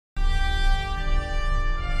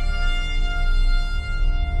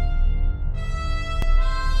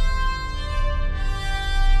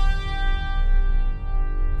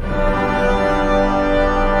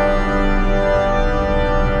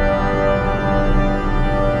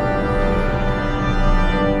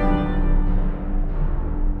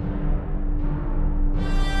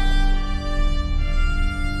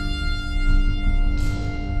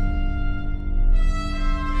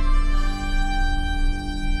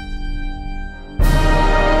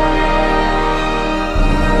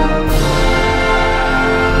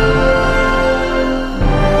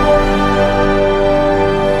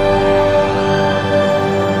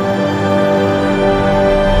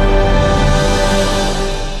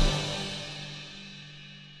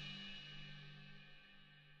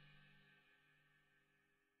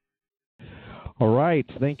right.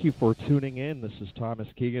 Thank you for tuning in. This is Thomas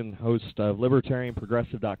Keegan, host of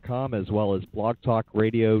LibertarianProgressive.com as well as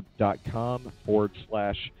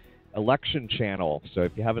blogtalkradio.com/election channel. So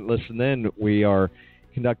if you haven't listened in, we are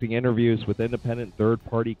conducting interviews with independent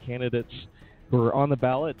third-party candidates who are on the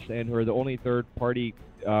ballots and who are the only third-party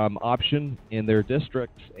option in their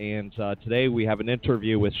districts. And today we have an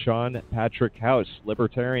interview with Shawn Patrick House,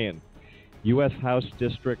 Libertarian, U.S. House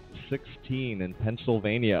District 16 in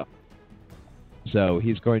Pennsylvania. So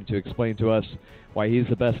he's going to explain to us why he's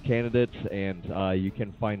the best candidate, and you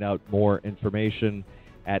can find out more information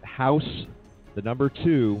at House, the number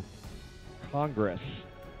 2, Congress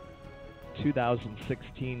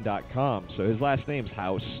 2016.com. So his last name's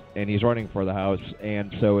House, and he's running for the House,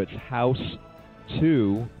 and so it's House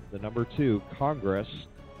 2, the number 2, Congress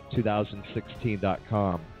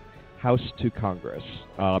 2016.com. House to Congress.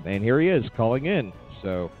 And here he is calling in.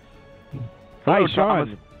 So, hello, hi, Shawn.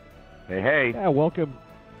 Thomas. Hey. Yeah, welcome.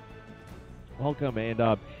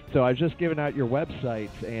 And so I was just giving out your website,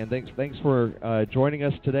 and thanks for joining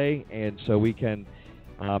us today. And so we can,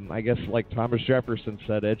 I guess, like Thomas Jefferson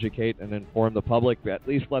said, educate and inform the public, but at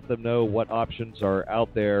least let them know what options are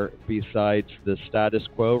out there besides the status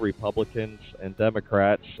quo, Republicans and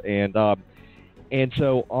Democrats. And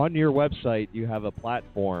so on your website, you have a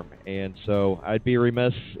platform. And so I'd be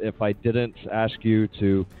remiss if I didn't ask you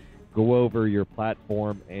to go over your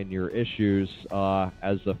platform and your issues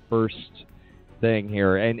as the first thing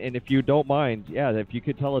here. And if you don't mind, if you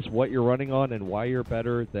could tell us what you're running on and why you're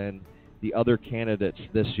better than the other candidates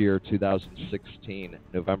this year, 2016,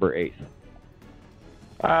 November 8th.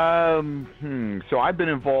 So I've been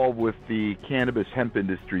involved with the cannabis hemp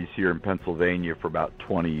industries here in Pennsylvania for about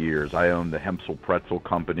 20 years. I own the Hempsel Pretzel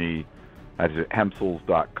Company. That's at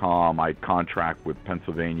hempsels.com. I contract with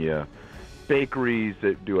Pennsylvania bakeries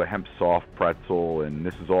that do a hemp soft pretzel, and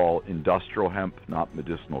this is all industrial hemp, not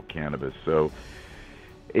medicinal cannabis. So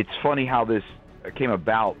it's funny how this came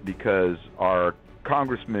about, because our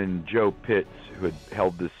Congressman Joe Pitts, who had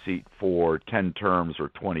held this seat for 10 terms or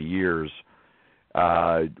 20 years,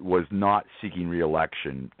 was not seeking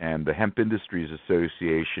re-election, and the Hemp Industries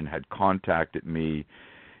Association had contacted me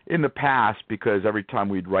in the past because every time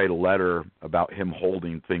we'd write a letter about him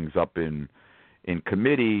holding things up in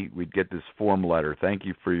committee, we'd get this form letter: thank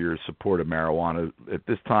you for your support of marijuana at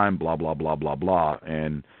this time, blah blah blah blah blah.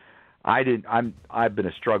 And I've been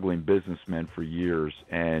a struggling businessman for years,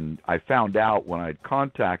 and I found out when I'd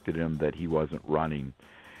contacted him that he wasn't running.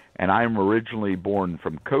 And I'm originally born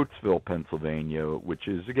from Coatesville, Pennsylvania, which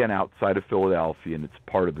is, again, outside of Philadelphia, and it's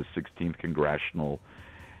part of the 16th Congressional.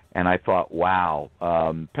 And I thought, wow,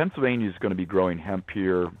 Pennsylvania is going to be growing hemp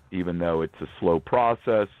here, even though it's a slow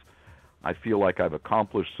process. I feel like I've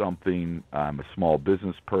accomplished something. I'm a small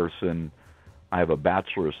business person. I have a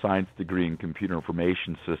Bachelor of Science degree in Computer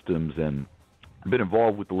Information Systems, and I've been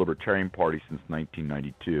involved with the Libertarian Party since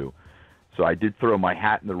 1992. So I did throw my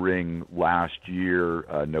hat in the ring last year,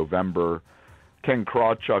 November. Ken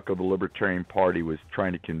Krawchuk of the Libertarian Party was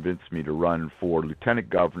trying to convince me to run for lieutenant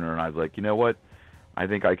governor, and I was like, you know what? I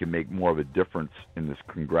think I can make more of a difference in this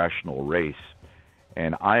congressional race.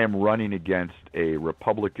 And I am running against a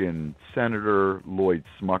Republican Senator, Lloyd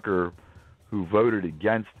Smucker, who voted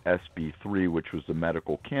against SB 3, which was the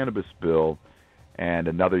medical cannabis bill, and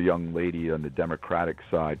another young lady on the Democratic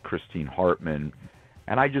side, Christine Hartman.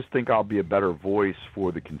 And I just think I'll be a better voice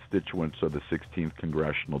for the constituents of the 16th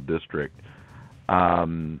Congressional District.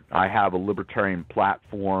 I have a libertarian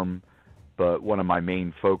platform, but one of my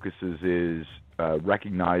main focuses is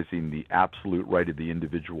recognizing the absolute right of the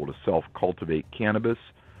individual to self-cultivate cannabis.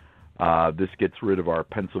 This gets rid of our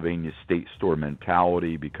Pennsylvania state store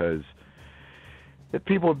mentality, because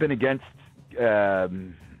people have been against,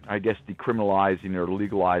 decriminalizing or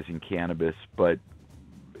legalizing cannabis, but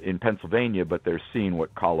in Pennsylvania, but they're seeing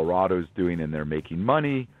what Colorado's doing, and they're making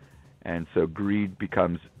money, and so greed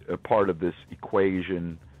becomes a part of this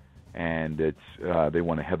equation, and they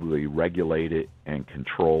want to heavily regulate it and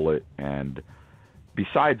control it. And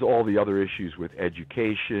besides all the other issues with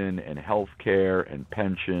education and health care and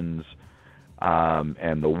pensions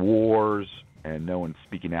and the wars, and no one's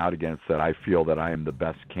speaking out against that, I feel that I am the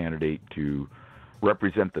best candidate to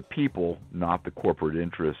represent the people, not the corporate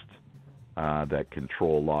interests that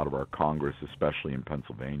control a lot of our Congress, especially in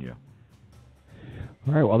Pennsylvania.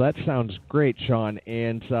 All right, well, that sounds great, Shawn.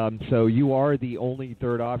 And so you are the only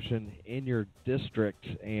third option in your district,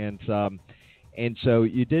 and so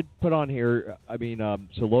you did put on here,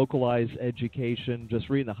 so localize education, just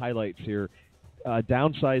reading the highlights here,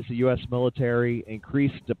 downsize the U.S. military,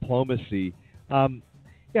 increase diplomacy.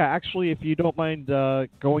 Actually, if you don't mind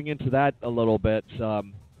going into that a little bit,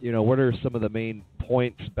 what are some of the main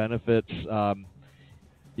points, benefits,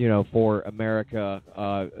 for America,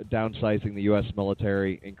 downsizing the U.S.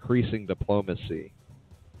 military, increasing diplomacy?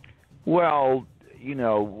 Well,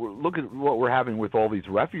 look at what we're having with all these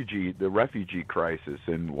the refugee crisis.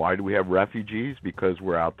 And why do we have refugees? Because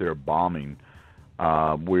we're out there bombing.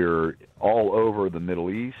 We're all over the Middle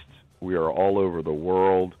East. We are all over the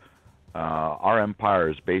world. Our empire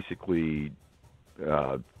is basically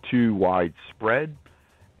too widespread.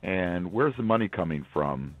 And where's the money coming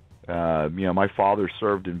from? My father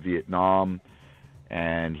served in Vietnam,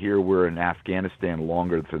 and here we're in Afghanistan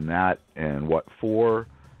longer than that. And what for?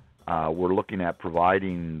 We're looking at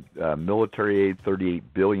providing military aid, $38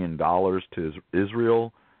 billion to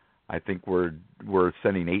Israel. I think we're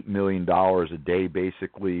sending $8 million a day,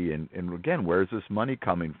 basically. And again, where's this money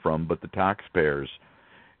coming from but the taxpayers?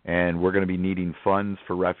 And we're going to be needing funds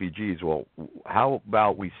for refugees. Well, how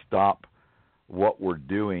about we stop what we're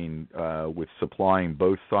doing with supplying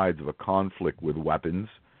both sides of a conflict with weapons,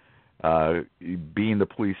 being the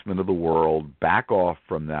policeman of the world, back off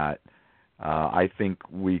from that. I think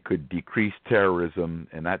we could decrease terrorism,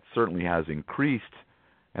 and that certainly has increased,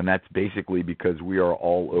 and that's basically because we are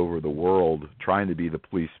all over the world trying to be the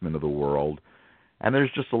policeman of the world. And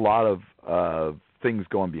there's just a lot of things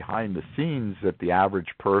going behind the scenes that the average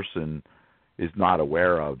person is not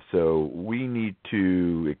aware of. So we need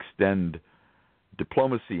to extend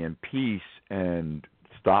diplomacy and peace and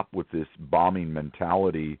stop with this bombing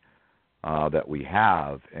mentality that we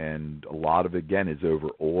have. And a lot of it, again, is over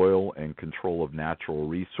oil and control of natural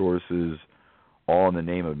resources, all in the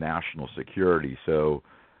name of national security. So,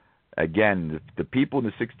 again, the people in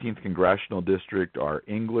the 16th Congressional District are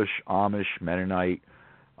English, Amish, Mennonite,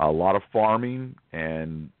 a lot of farming,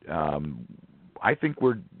 and I think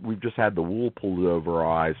we've just had the wool pulled over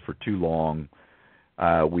our eyes for too long.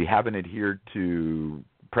 We haven't adhered to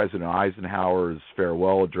President Eisenhower's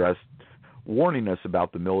farewell address warning us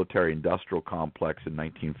about the military-industrial complex in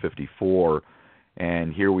 1954,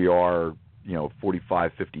 and here we are,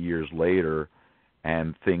 45, 50 years later,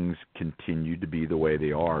 and things continue to be the way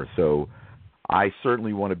they are. So I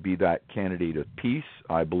certainly want to be that candidate of peace.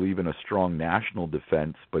 I believe in a strong national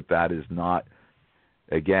defense, but that is not,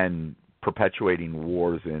 again, perpetuating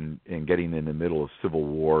wars and getting in the middle of civil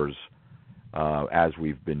wars as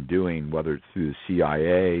we've been doing, whether it's through the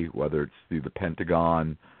CIA, whether it's through the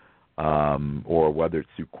Pentagon, or whether it's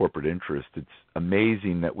through corporate interest. It's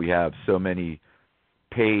amazing that we have so many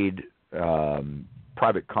paid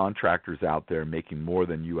private contractors out there making more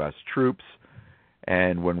than U.S. troops.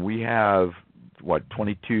 And when we have,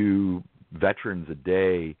 22 veterans a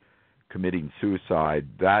day committing suicide,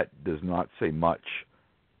 that does not say much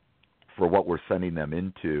for what we're sending them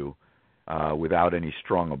into without any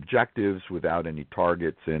strong objectives, without any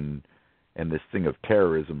targets, and this thing of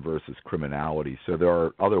terrorism versus criminality. So there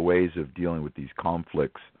are other ways of dealing with these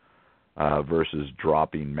conflicts versus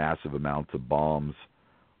dropping massive amounts of bombs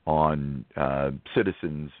on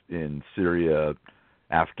citizens in Syria,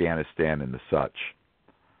 Afghanistan, and the such.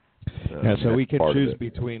 So we can choose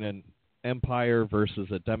between an empire versus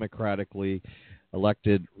a democratically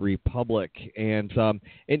elected republic. And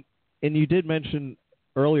you did mention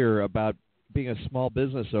earlier about being a small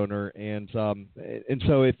business owner, and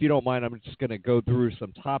so if you don't mind, I'm just going to go through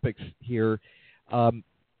some topics here.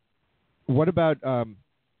 What about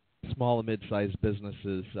small and mid-sized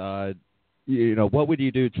businesses? What would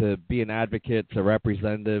you do to be an advocate, a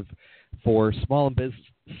representative for small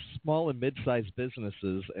and mid-sized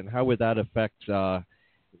businesses, and how would that affect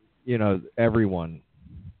everyone?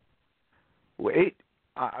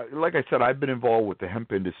 Like I said, I've been involved with the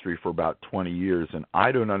hemp industry for about 20 years, and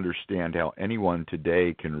I don't understand how anyone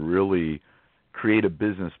today can really create a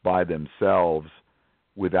business by themselves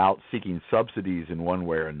without seeking subsidies in one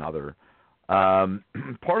way or another.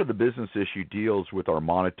 Part of the business issue deals with our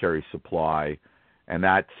monetary supply, and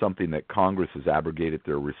that's something that Congress has abrogated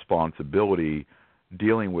their responsibility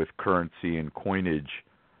dealing with currency and coinage.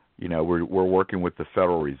 We're working with the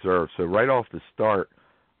Federal Reserve. So right off the start,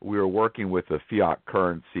 we are working with a fiat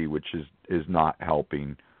currency, which is not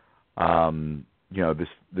helping.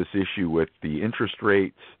 This issue with the interest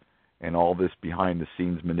rates and all this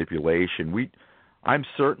behind-the-scenes manipulation. I'm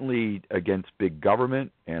certainly against big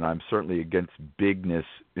government, and I'm certainly against bigness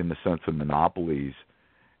in the sense of monopolies.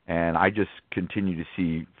 And I just continue to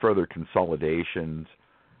see further consolidations.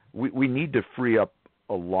 We need to free up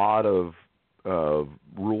a lot of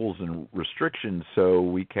rules and restrictions so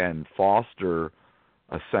we can foster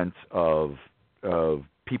a sense of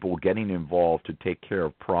people getting involved to take care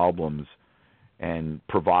of problems and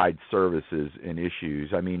provide services and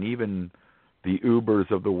issues. I mean, even the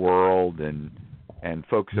Ubers of the world and And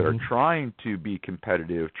folks that are trying to be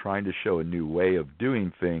competitive, trying to show a new way of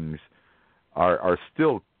doing things, are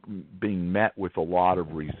still being met with a lot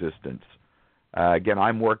of resistance. Again,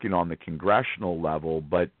 I'm working on the congressional level,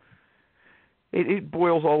 but it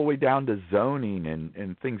boils all the way down to zoning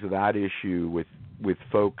and things of that issue with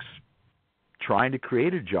folks trying to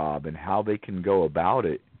create a job and how they can go about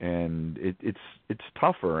it. And it's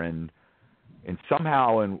tougher. And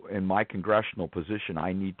somehow in my congressional position,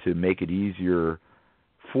 I need to make it easier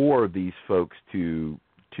for these folks to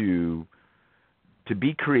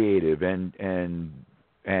be creative and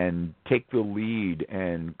take the lead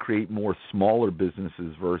and create more smaller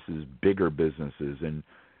businesses versus bigger businesses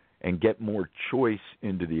and get more choice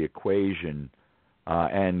into the equation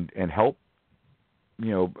and help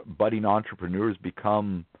budding entrepreneurs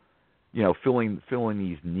become filling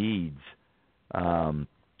these needs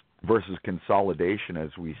versus consolidation as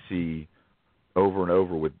we see over and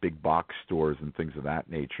over with big box stores and things of that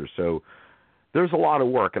nature. So there's a lot of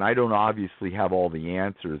work, and I don't obviously have all the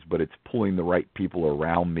answers, but it's pulling the right people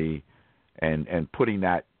around me and putting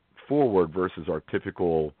that forward versus our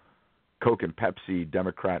typical Coke and Pepsi,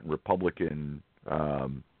 Democrat and Republican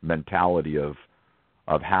mentality of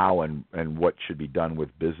how and what should be done with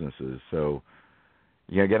businesses. So,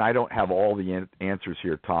 again, I don't have all the answers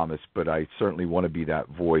here, Thomas, but I certainly want to be that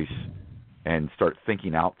voice and start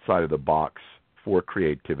thinking outside of the box for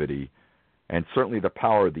creativity. And certainly the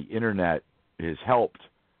power of the Internet has helped,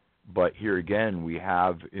 but here again we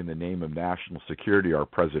have, in the name of national security, our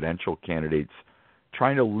presidential candidates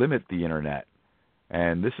trying to limit the Internet.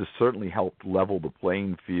 And this has certainly helped level the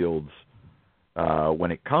playing fields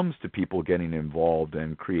when it comes to people getting involved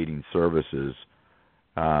and creating services.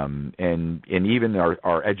 And even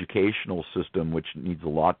our educational system, which needs a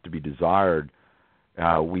lot to be desired,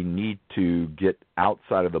 we need to get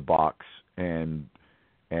outside of the box and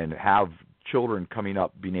have children coming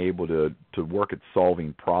up being able to work at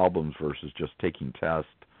solving problems versus just taking tests.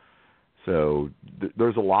 So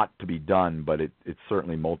there's a lot to be done, but it's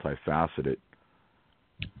certainly multifaceted.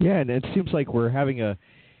 Yeah, and it seems like we're having a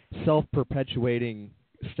self-perpetuating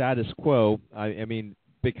status quo. I mean,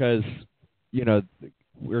 because,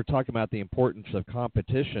 we're talking about the importance of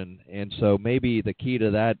competition, and so maybe the key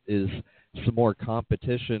to that is some more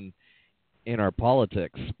competition in our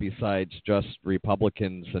politics besides just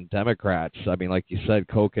Republicans and Democrats. I mean, like you said,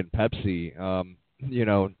 Coke and Pepsi.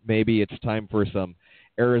 Maybe it's time for some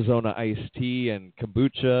Arizona iced tea and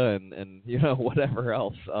kombucha and whatever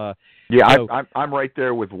else. I'm right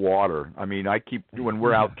there with water. I mean, when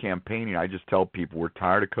we're out campaigning, I just tell people we're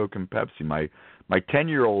tired of Coke and Pepsi. My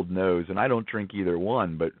 10-year-old knows, and I don't drink either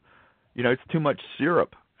one, but it's too much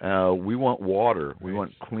syrup. We want water. We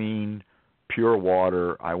want clean, pure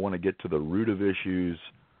water. I want to get to the root of issues.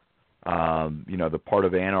 The part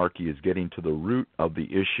of anarchy is getting to the root of the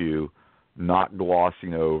issue, not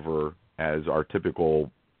glossing over as our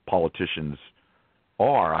typical politicians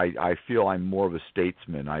are. I feel I'm more of a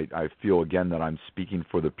statesman. I feel, again, that I'm speaking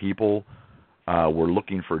for the people. We're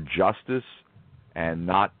looking for justice and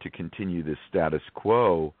not to continue this status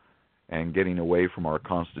quo and getting away from our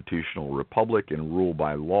constitutional republic and rule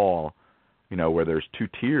by law, where there's two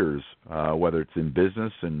tiers, whether it's in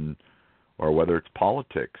business or whether it's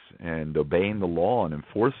politics, and obeying the law and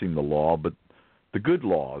enforcing the law, but the good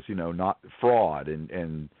laws, not fraud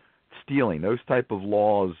and stealing. Those type of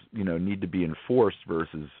laws, need to be enforced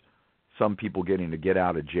versus some people getting to get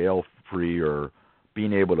out of jail free or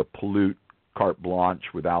being able to pollute carte blanche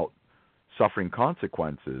without suffering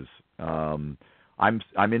consequences. I'm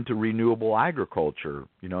into renewable agriculture,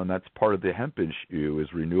 and that's part of the hemp issue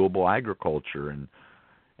is renewable agriculture,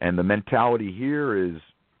 and the mentality here is,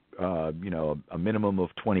 a minimum of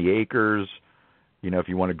 20 acres. If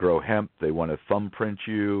you want to grow hemp, they want to thumbprint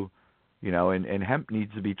you, and hemp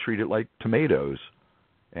needs to be treated like tomatoes,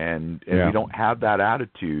 and we don't have that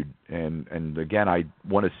attitude. And again, I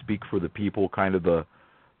want to speak for the people, kind of the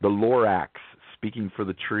Lorax speaking for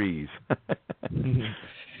the trees.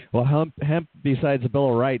 Well, hemp, besides the Bill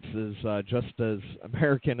of Rights, is just as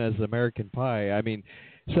American as American pie. I mean,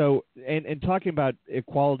 so, and talking about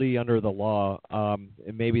equality under the law,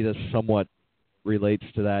 and maybe this somewhat relates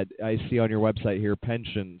to that. I see on your website here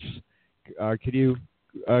pensions. Could you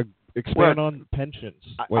expand on pensions?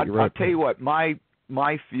 I'll tell you what, my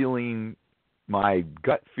feeling, my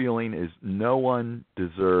gut feeling is no one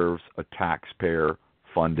deserves a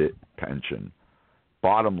taxpayer-funded pension.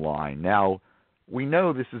 Bottom line. Now, we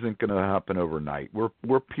know this isn't going to happen overnight.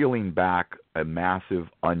 We're peeling back a massive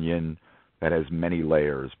onion that has many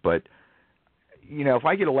layers. But, if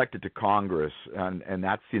I get elected to Congress, and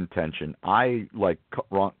that's the intention, I, like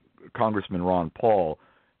Congressman Ron Paul,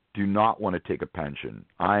 do not want to take a pension.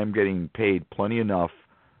 I am getting paid plenty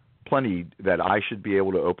that I should be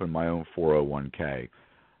able to open my own 401k.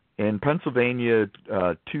 In Pennsylvania,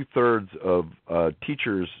 2/3 of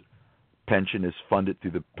teachers' pension is funded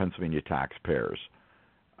through the Pennsylvania taxpayers.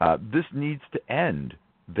 This needs to end.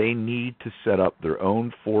 They need to set up their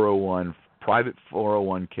own private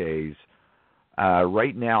 401ks.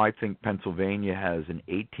 Right now, I think Pennsylvania has an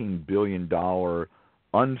 $18 billion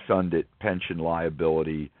unfunded pension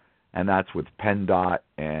liability, and that's with PennDOT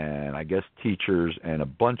and I guess teachers and a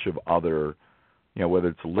bunch of other, whether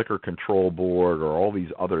it's the Liquor Control Board or all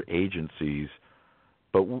these other agencies.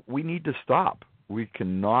 But we need to stop. We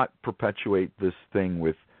cannot perpetuate this thing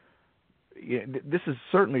with. This is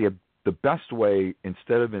certainly the best way,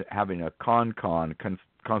 instead of having a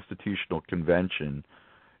constitutional convention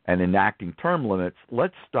and enacting term limits,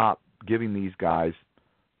 let's stop giving these guys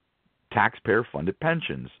taxpayer-funded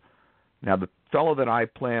pensions. Now, the fellow that I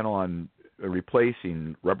plan on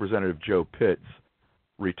replacing, Representative Joe Pitts,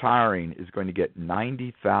 retiring, is going to get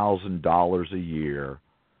 $90,000 a year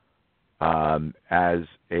as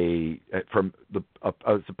a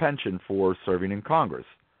pension for serving in Congress.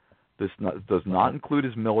 This does not include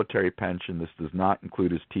his military pension. This does not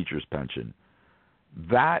include his teacher's pension.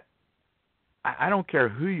 That, I don't care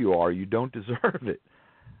who you are, you don't deserve it.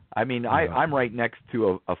 I mean, I'm right next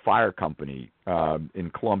to a fire company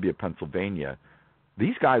in Columbia, Pennsylvania.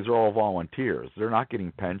 These guys are all volunteers. They're not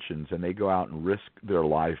getting pensions, and they go out and risk their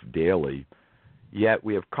life daily. Yet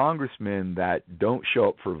we have congressmen that don't show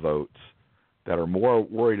up for votes, that are more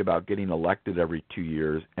worried about getting elected every 2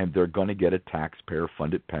 years, and they're going to get a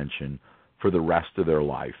taxpayer-funded pension for the rest of their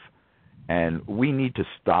life. And we need to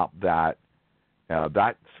stop that.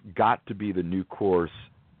 That's got to be the new course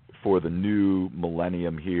for the new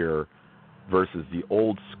millennium here versus the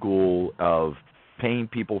old school of paying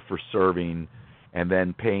people for serving and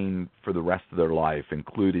then paying for the rest of their life,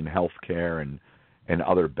 including health care and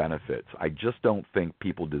other benefits. I just don't think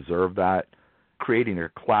people deserve that. Creating a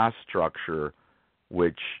class structure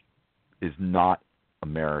which is not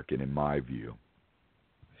American in my view.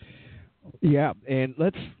 Yeah, and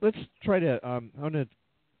let's try to I'm going to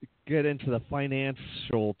get into the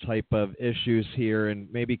financial type of issues here and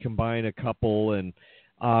maybe combine a couple. And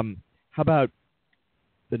how about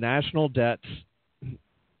the national debt,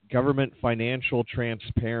 government financial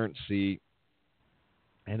transparency,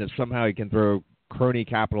 and if somehow you can throw crony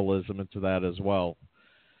capitalism into that as well?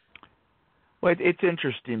 Well, it's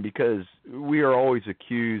interesting because we are always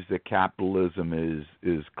accused that capitalism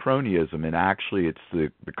is cronyism, and actually it's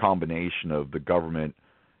the combination of the government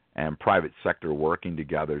and private sector working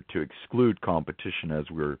together to exclude competition, as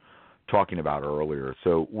we were talking about earlier.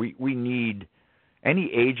 So we need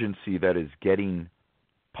any agency that is getting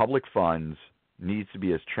public funds needs to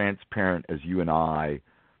be as transparent as you and I,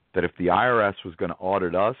 that if the IRS was going to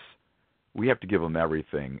audit us, we have to give them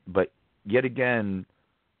everything. But yet again,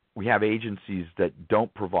 we have agencies that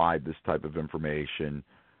don't provide this type of information.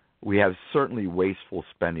 We have certainly wasteful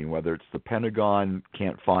spending, whether it's the Pentagon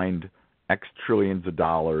can't find X trillions of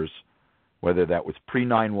dollars, whether that was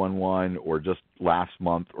pre-9/11 or just last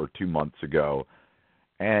month or 2 months ago.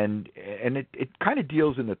 And it kind of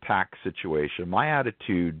deals in the tax situation. My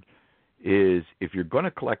attitude is if you're going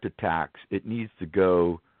to collect a tax, it needs to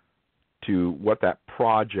go to what that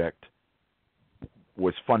project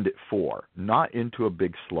was funded for, not into a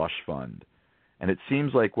big slush fund. And it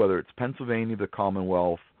seems like whether it's Pennsylvania, the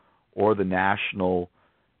Commonwealth, or the national,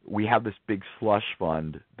 we have this big slush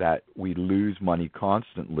fund that we lose money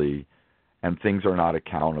constantly and things are not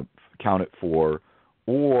accounted for,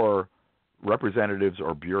 or representatives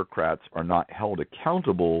or bureaucrats are not held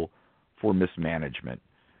accountable for mismanagement.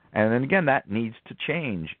 And then again, that needs to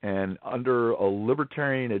change. And under a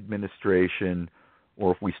libertarian administration,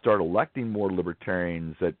 or if we start electing more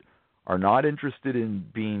libertarians that are not interested in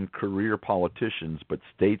being career politicians but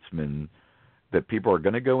statesmen, that people are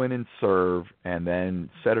going to go in and serve and then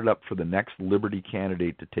set it up for the next liberty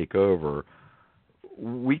candidate to take over,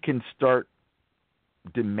 we can start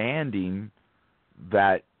demanding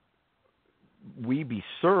that we be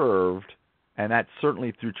served, and that's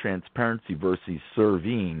certainly through transparency versus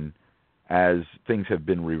serving, as things have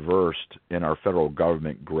been reversed and our federal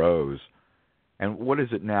government grows. And what is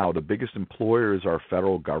it now? The biggest employer is our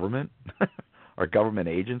federal government, our government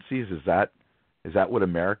agencies. Is that what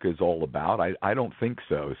America is all about? I don't think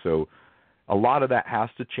so. So a lot of that has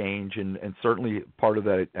to change, and certainly part of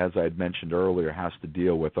that, as I had mentioned earlier, has to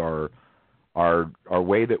deal with our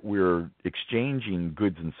way that we're exchanging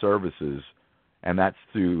goods and services, and that's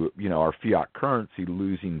through our fiat currency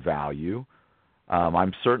losing value.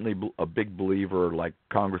 I'm certainly a big believer, like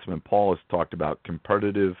Congressman Paul has talked about,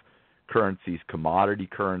 competitive currencies, commodity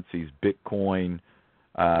currencies, Bitcoin,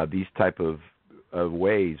 these type of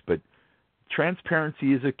ways. But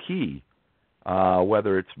transparency is a key,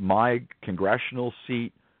 whether it's my congressional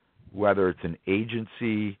seat, whether it's an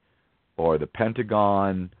agency or the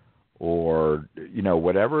Pentagon or,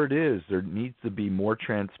 whatever it is, there needs to be more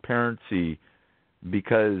transparency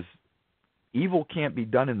because evil can't be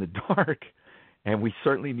done in the dark, and we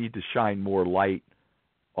certainly need to shine more light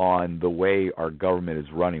on the way our government is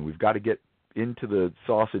running. We've got to get into the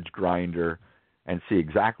sausage grinder and see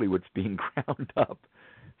exactly what's being ground up.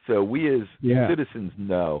 So we as citizens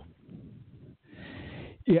know.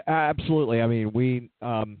 Yeah, absolutely. I mean, we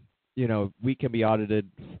can be audited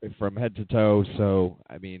from head to toe. So,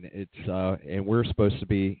 I mean, it's and we're supposed to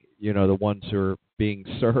be, the ones who are being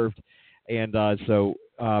served. And so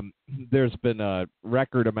there's been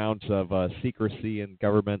record amounts of secrecy in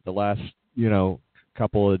government the last,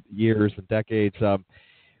 couple of years and decades.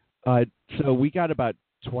 So we got about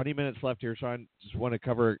 20 minutes left here, Shawn. Just want to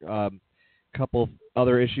cover a couple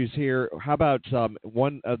other issues here. How about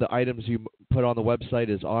one of the items you put on the website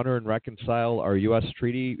is honor and reconcile our U.S.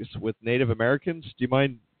 treaties with Native Americans. Do you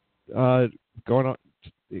mind going on,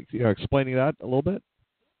 explaining that a little bit?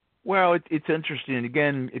 Well, it's interesting.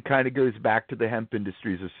 Again, it kind of goes back to the Hemp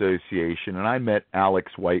Industries Association, and I met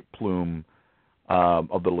Alex White Plume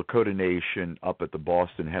of the Lakota Nation up at the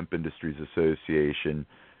Boston Hemp Industries Association.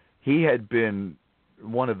 He had been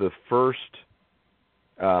one of the first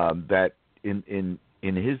that in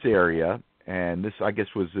his area, and this I guess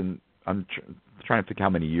was I'm trying to think how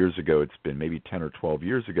many years ago it's been, maybe 10 or 12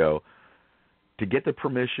 years ago, to get the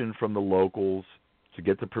permission from the locals, to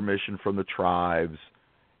get the permission from the tribes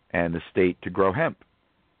and the state to grow hemp.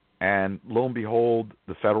 And lo and behold,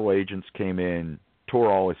 the federal agents came in,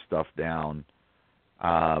 tore all his stuff down,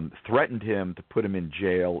 threatened him to put him in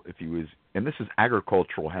jail if he was, and this is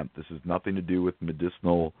agricultural hemp. This has nothing to do with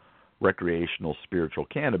medicinal, recreational, spiritual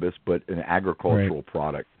cannabis, but an agricultural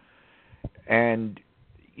product. And,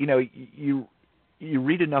 you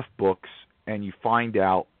read enough books and you find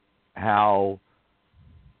out how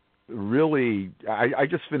really, I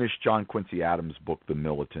just finished John Quincy Adams' book, The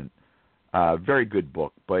Militant. Very good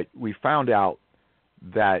book, but we found out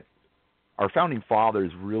that our founding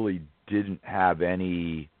fathers really didn't have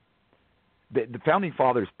any. The founding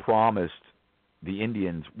fathers promised the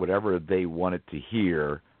Indians whatever they wanted to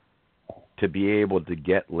hear to be able to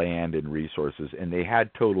get land and resources, and they had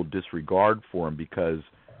total disregard for them because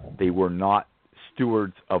they were not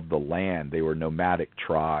stewards of the land. They were nomadic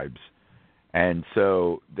tribes. And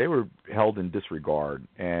so they were held in disregard,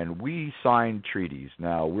 and we signed treaties.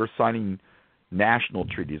 Now, we're signing national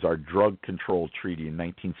treaties. Our drug control treaty in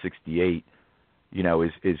 1968,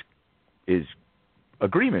 is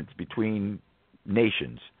agreements between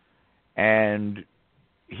nations. And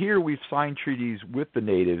here we've signed treaties with the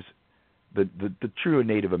natives, the true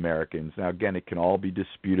Native Americans. Now, again, it can all be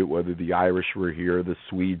disputed whether the Irish were here, the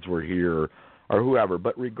Swedes were here, or whoever.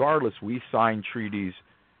 But regardless, we signed treaties,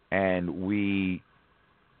 and we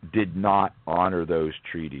did not honor those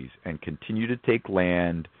treaties and continue to take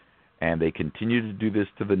land, and they continue to do this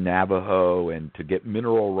to the Navajo and to get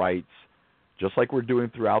mineral rights, just like we're doing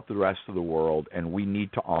throughout the rest of the world, and we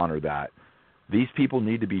need to honor that. These people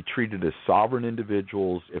need to be treated as sovereign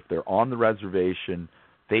individuals. If they're on the reservation,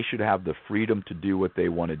 they should have the freedom to do what they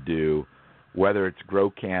want to do, whether it's grow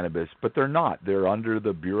cannabis, but they're not. They're under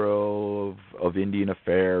the Bureau of Indian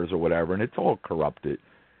Affairs or whatever, and it's all corrupted.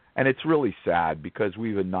 And it's really sad because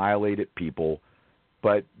we've annihilated people,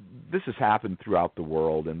 but this has happened throughout the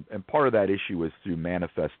world, and part of that issue is through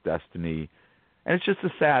manifest destiny. And it's just a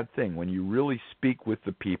sad thing. When you really speak with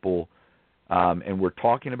the people, and we're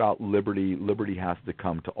talking about liberty, liberty has to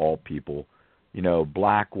come to all people.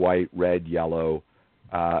 Black, white, red, yellow.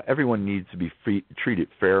 Everyone needs to be treated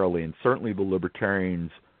fairly, and certainly the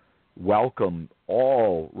Libertarians welcome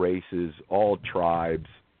all races, all tribes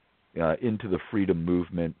into the freedom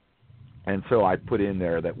movement. And so I put in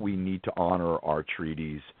there that we need to honor our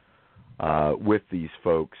treaties with these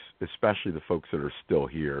folks, especially the folks that are still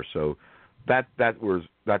here. So that's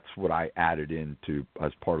what I added into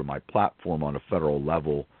as part of my platform on a federal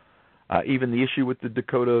level. Even the issue with the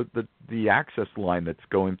Dakota, the access line that's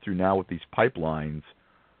going through now with these pipelines,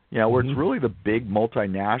 where it's really the big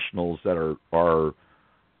multinationals that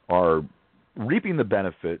are reaping the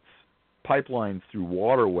benefits, pipelines through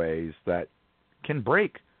waterways that can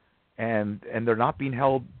break, and they're not being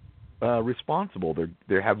held responsible.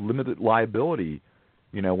 They have limited liability,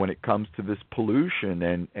 when it comes to this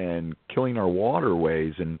pollution and killing our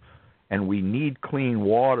waterways, and we need clean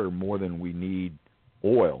water more than we need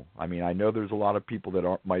oil. I mean, I know there's a lot of people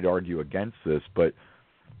that might argue against this, but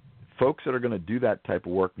folks that are going to do that type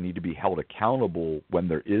of work need to be held accountable when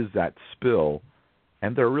there is that spill,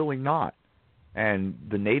 and they're really not. And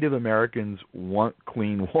the Native Americans want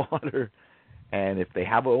clean water, and if they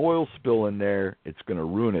have an oil spill in there, it's going to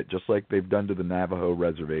ruin it, just like they've done to the Navajo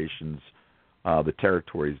reservations, the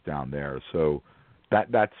territories down there. So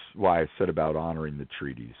that's why I said about honoring the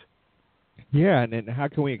treaties. Yeah, and how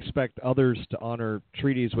can we expect others to honor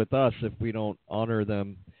treaties with us if we don't honor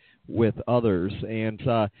them with others? And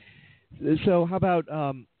so how about,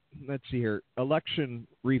 let's see here, election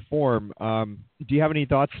reform. Do you have any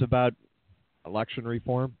thoughts about election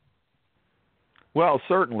reform? Well,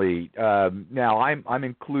 certainly. Now, I'm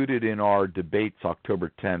included in our debates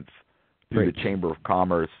October 10th through Great. the Chamber of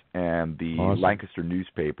Commerce and the Awesome. Lancaster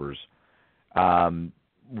newspapers.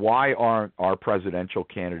 Why aren't our presidential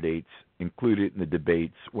candidates included in the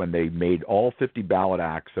debates when they made all 50 ballot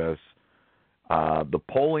access? The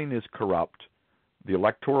polling is corrupt. The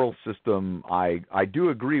electoral system, I do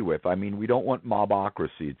agree with. I mean, we don't want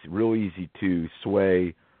mobocracy. It's real easy to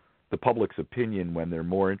sway the public's opinion when they're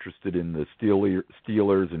more interested in the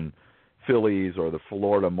Steelers and Phillies or the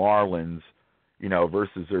Florida Marlins,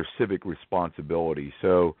 versus their civic responsibility.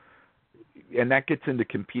 So, and that gets into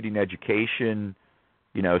competing education,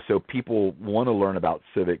 so people want to learn about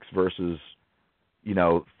civics versus,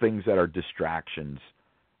 things that are distractions.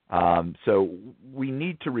 So we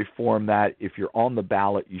need to reform that. If you're on the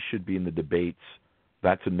ballot, you should be in the debates.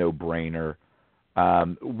 That's a no-brainer.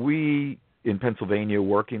 We in Pennsylvania,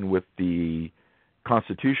 working with the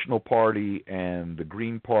Constitutional Party and the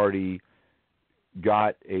Green Party,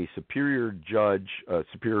 got a superior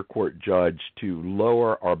court judge to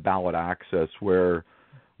lower our ballot access, where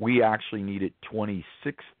we actually needed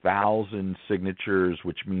 26,000 signatures,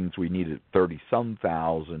 which means we needed 30-some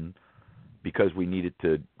thousand because we needed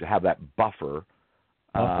to have that buffer.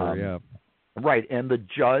 Yeah. Right, and the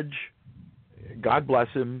judge, God bless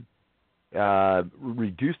him,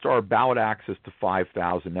 reduced our ballot access to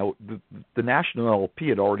 5,000. Now, the National LP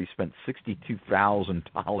had already spent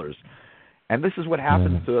 $62,000, and this is what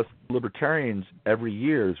happens to us Libertarians every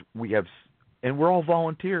year. Is and we're all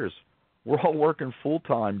volunteers. We're all working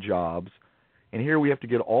full-time jobs, and here we have to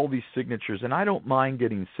get all these signatures. And I don't mind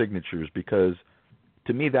getting signatures because,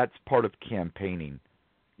 to me, that's part of campaigning.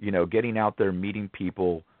 Getting out there, meeting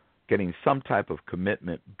people, getting some type of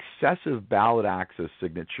commitment. Excessive ballot access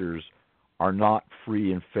signatures are not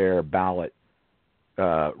free and fair ballot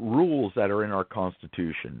rules that are in our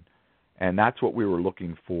Constitution. And that's what we were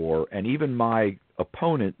looking for. And even my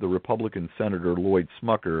opponent, the Republican Senator Lloyd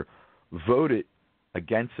Smucker, voted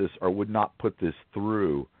against this or would not put this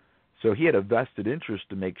through. So he had a vested interest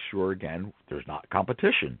to make sure, again, there's not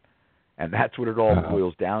competition. And that's what it all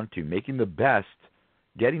boils down to, getting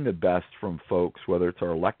the best from folks, whether it's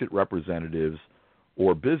our elected representatives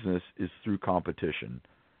or business, is through competition.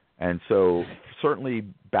 And so certainly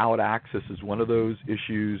ballot access is one of those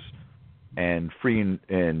issues, and free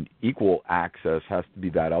and equal access has to be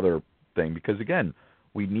that other thing, because, again,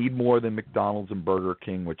 we need more than McDonald's and Burger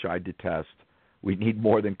King, which I detest. We need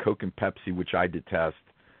more than Coke and Pepsi, which I detest.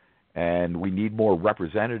 And we need more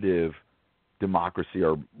representative democracy,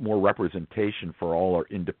 or more representation for all our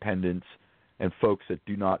independents and folks that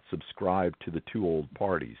do not subscribe to the two old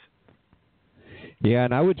parties. Yeah,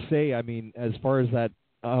 and I would say, I mean, as far as that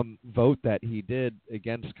vote that he did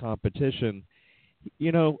against competition,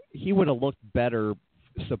 he would have looked better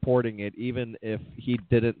supporting it, even if he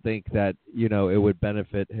didn't think that, it would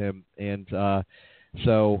benefit him. And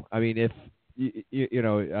so, I mean, if,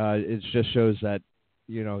 it just shows that,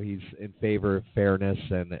 he's in favor of fairness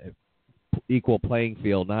and equal playing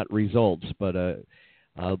field, not results, but a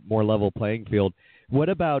more level playing field. What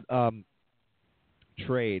about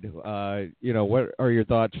trade? What are your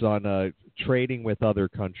thoughts on trading with other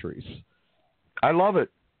countries? I love it.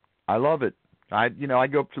 I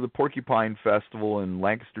go up to the Porcupine Festival in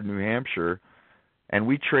Lancaster, New Hampshire, and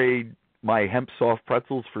we trade my hemp soft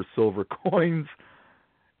pretzels for silver coins,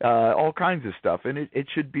 all kinds of stuff. And it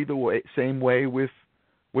should be the same way with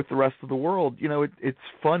the rest of the world. It's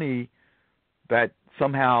funny that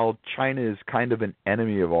somehow China is kind of an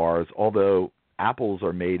enemy of ours, although apples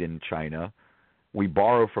are made in China. We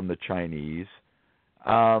borrow from the Chinese.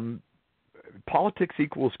 Politics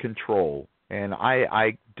equals control, and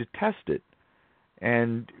I detest it.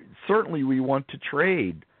 And certainly we want to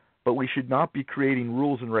trade, but we should not be creating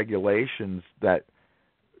rules and regulations that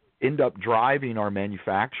end up driving our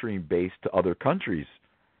manufacturing base to other countries.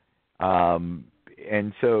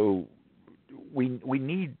 And so we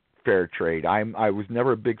need fair trade. I was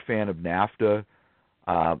never a big fan of NAFTA.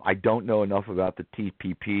 I don't know enough about the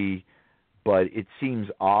TPP, but it seems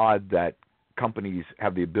odd that companies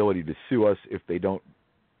have the ability to sue us if they don't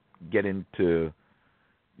get into,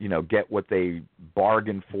 get what they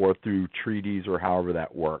bargained for through treaties or however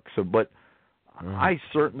that works. So, but I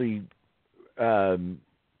certainly,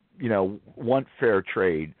 want fair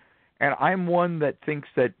trade. And I'm one that thinks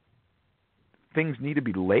that things need to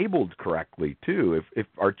be labeled correctly, too. If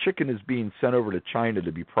our chicken is being sent over to China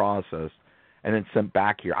to be processed and then sent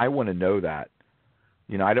back here, I want to know that.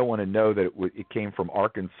 I don't want to know that it came from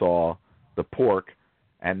Arkansas, the pork,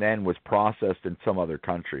 and then was processed in some other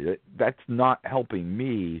country. That's not helping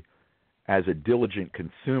me as a diligent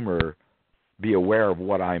consumer be aware of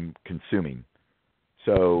what I'm consuming.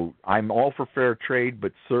 So I'm all for fair trade,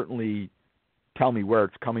 but certainly tell me where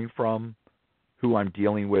it's coming from, who I'm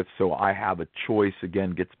dealing with, so I have a choice.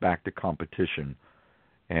 Again, gets back to competition.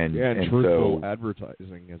 And truthful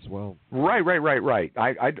advertising as well. Right.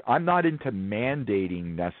 I'm not into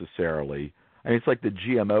mandating necessarily. I mean, it's like the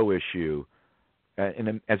GMO issue.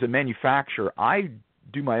 And as a manufacturer, I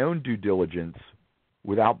do my own due diligence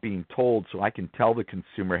without being told, so I can tell the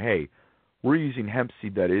consumer, hey, we're using hemp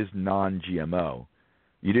seed that is non-GMO.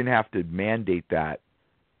 You didn't have to mandate that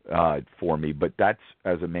for me, but that's,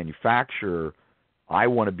 as a manufacturer, I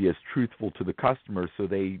want to be as truthful to the customer, so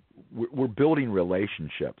we're building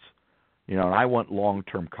relationships, and I want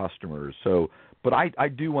long-term customers. So, but I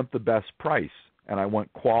do want the best price, and I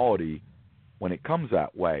want quality when it comes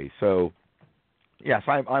that way. So, yes,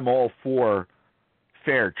 I'm all for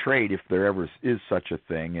fair trade if there ever is such a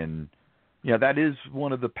thing, and that is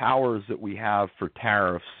one of the powers that we have for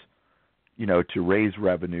tariffs, to raise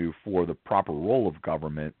revenue for the proper role of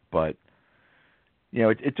government, but.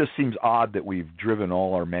 It just seems odd that we've driven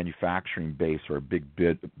all our manufacturing base, or a big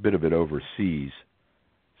bit of it, overseas.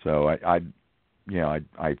 So I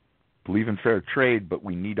believe in fair trade, but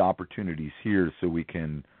we need opportunities here so we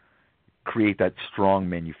can create that strong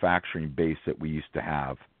manufacturing base that we used to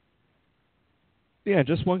have. Yeah,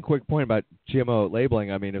 just one quick point about GMO labeling.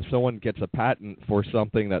 I mean, if someone gets a patent for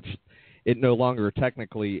something it no longer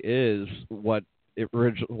technically is what it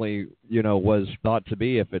originally, was thought to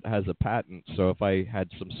be if it has a patent. So if I had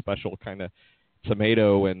some special kind of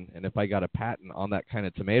tomato and if I got a patent on that kind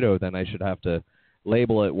of tomato, then I should have to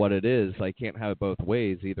label it what it is. I can't have it both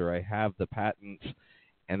ways. Either I have the patent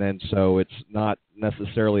and then so it's not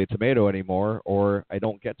necessarily a tomato anymore, or I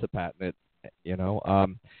don't get to patent it, I'll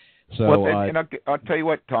tell you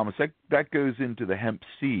what, Thomas, that goes into the hemp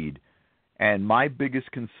seed. And my biggest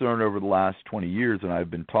concern over the last 20 years, and I've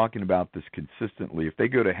been talking about this consistently, if they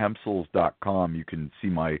go to hempsels.com, you can see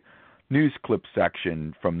my news clip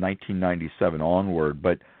section from 1997 onward.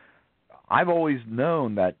 But I've always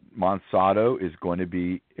known that Monsanto is going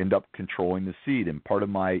to end up controlling the seed. And part of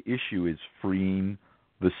my issue is freeing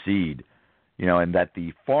the seed, and that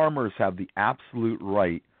the farmers have the absolute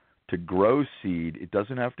right to grow seed. It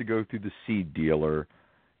doesn't have to go through the seed dealer,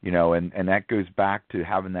 and that goes back to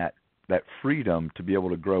having that freedom to be able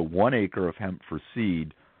to grow 1 acre of hemp for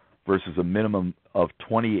seed versus a minimum of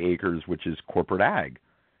 20 acres, which is corporate ag.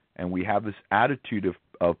 And we have this attitude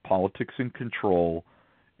of politics and control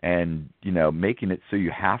and, making it so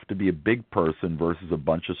you have to be a big person versus a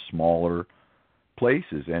bunch of smaller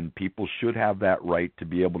places. And people should have that right to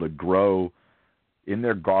be able to grow in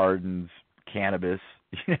their gardens cannabis,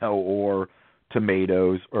 or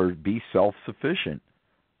tomatoes, or be self-sufficient.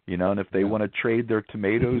 And if they want to trade their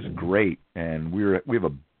tomatoes, great. And we have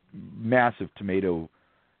a massive tomato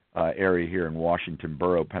area here in Washington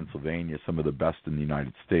Borough, Pennsylvania, some of the best in the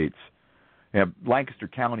United States. And Lancaster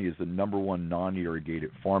County is the #1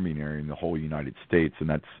 non-irrigated farming area in the whole United States, and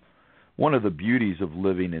that's one of the beauties of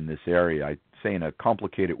living in this area. I say in a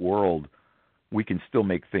complicated world, we can still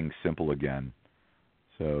make things simple again.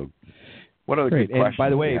 So, what other good questions? And by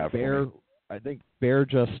the way, I think Bayer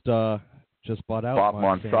just bought out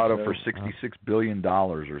Monsanto for $66 billion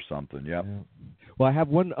or something. Yep. Yeah. Well, I have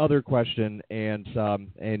one other question, and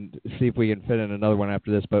see if we can fit in another one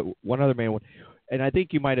after this. But one other main one, and I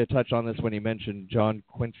think you might have touched on this when you mentioned John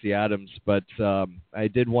Quincy Adams. But I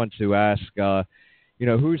did want to ask,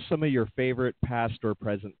 who's some of your favorite past or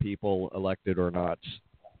present people, elected or not?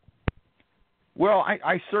 Well,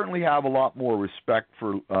 I certainly have a lot more respect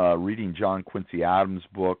for reading John Quincy Adams'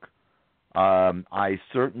 book. I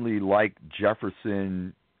certainly like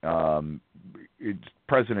Jefferson,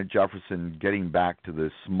 President Jefferson, getting back to the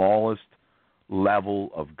smallest level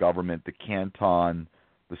of government, the canton,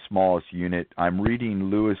 the smallest unit. I'm reading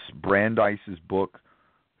Louis Brandeis's book,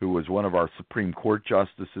 who was one of our Supreme Court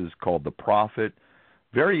justices, called The Prophet.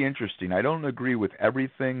 Very interesting. I don't agree with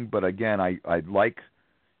everything, but again, I like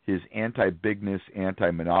his anti-bigness,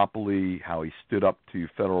 anti-monopoly, how he stood up to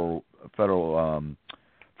federal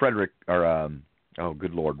Frederick, or oh,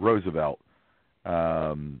 good Lord, Roosevelt.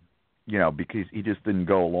 Because he just didn't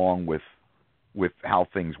go along with how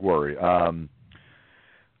things were.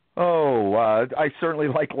 I certainly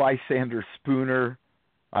like Lysander Spooner.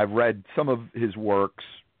 I've read some of his works.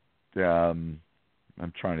 I'm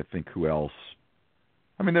trying to think who else.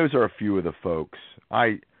 I mean, those are a few of the folks.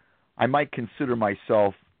 I might consider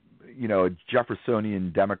myself, a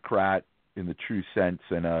Jeffersonian Democrat in the true sense,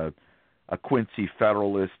 and a Quincy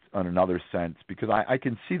Federalist in another sense, because I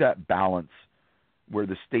can see that balance where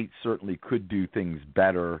the state certainly could do things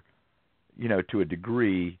better, to a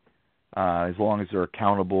degree, as long as they're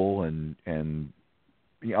accountable. And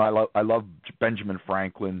I love Benjamin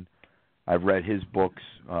Franklin. I've read his books,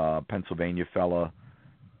 Pennsylvania fella.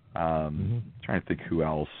 Trying to think who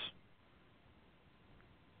else.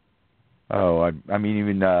 I mean,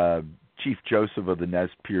 even Chief Joseph of the Nez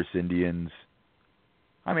Perce Indians.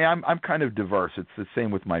 I mean, I'm kind of diverse. It's the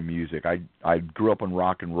same with my music. I grew up on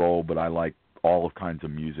rock and roll, but I like all kinds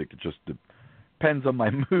of music. It just depends on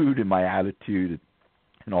my mood and my attitude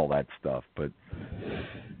and all that stuff. But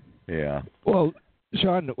yeah. Well,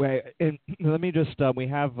 Shawn, and let me just we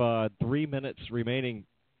have 3 minutes remaining.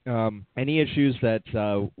 Any issues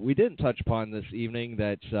that we didn't touch upon this evening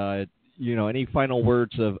that any final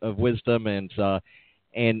words of wisdom and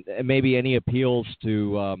maybe any appeals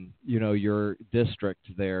to your district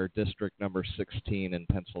there, district number 16 in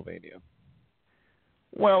Pennsylvania?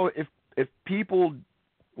 Well, if people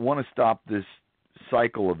want to stop this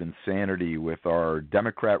cycle of insanity with our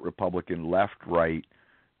Democrat, Republican, left, right,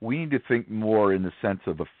 we need to think more in the sense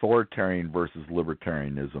of authoritarian versus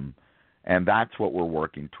libertarianism, and that's what we're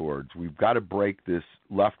working towards. We've got to break this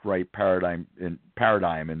left-right paradigm, and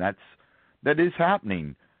that is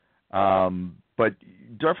happening. But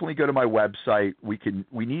definitely go to my website.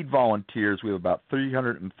 We need volunteers. We have about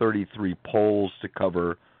 333 polls to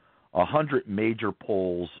cover. 100 major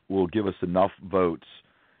polls will give us enough votes.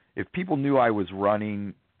 If people knew I was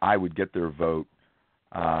running, I would get their vote.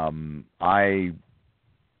 I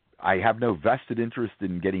have no vested interest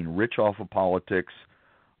in getting rich off of politics.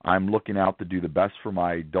 I'm looking out to do the best for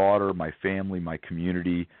my daughter, my family, my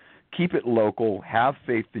community. Keep it local. Have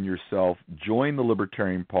faith in yourself. Join the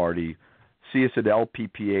Libertarian Party. See us at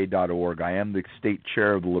lppa.org. I am the state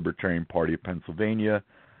chair of the Libertarian Party of Pennsylvania.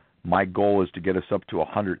 My goal is to get us up to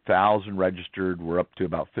 100,000 registered. We're up to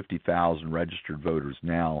about 50,000 registered voters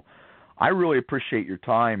now. I really appreciate your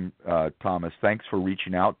time, Thomas. Thanks for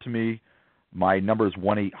reaching out to me. My number is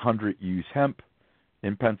 1-800-USE-HEMP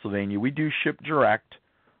in Pennsylvania. We do ship direct.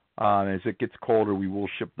 As it gets colder, we will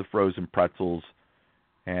ship the frozen pretzels.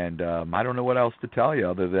 And I don't know what else to tell you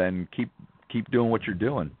other than keep doing what you're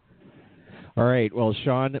doing. All right. Well,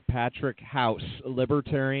 Shawn Patrick House,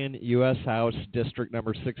 Libertarian, U.S. House, District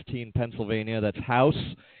number 16, Pennsylvania. That's House,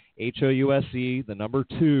 House, the number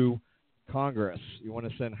 2, Congress. You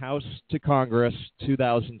want to send House to Congress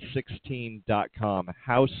 2016.com.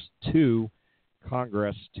 House to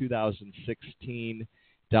Congress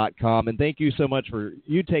 2016.com. And thank you so much for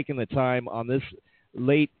you taking the time on this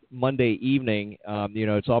late Monday evening.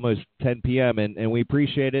 It's almost 10 p.m. and we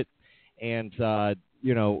appreciate it. And,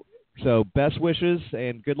 so best wishes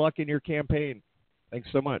and good luck in your campaign. Thanks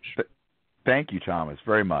so much. Thank you, Thomas,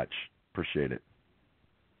 very much. Appreciate it.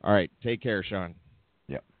 All right. Take care, Shawn.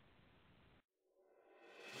 Yep.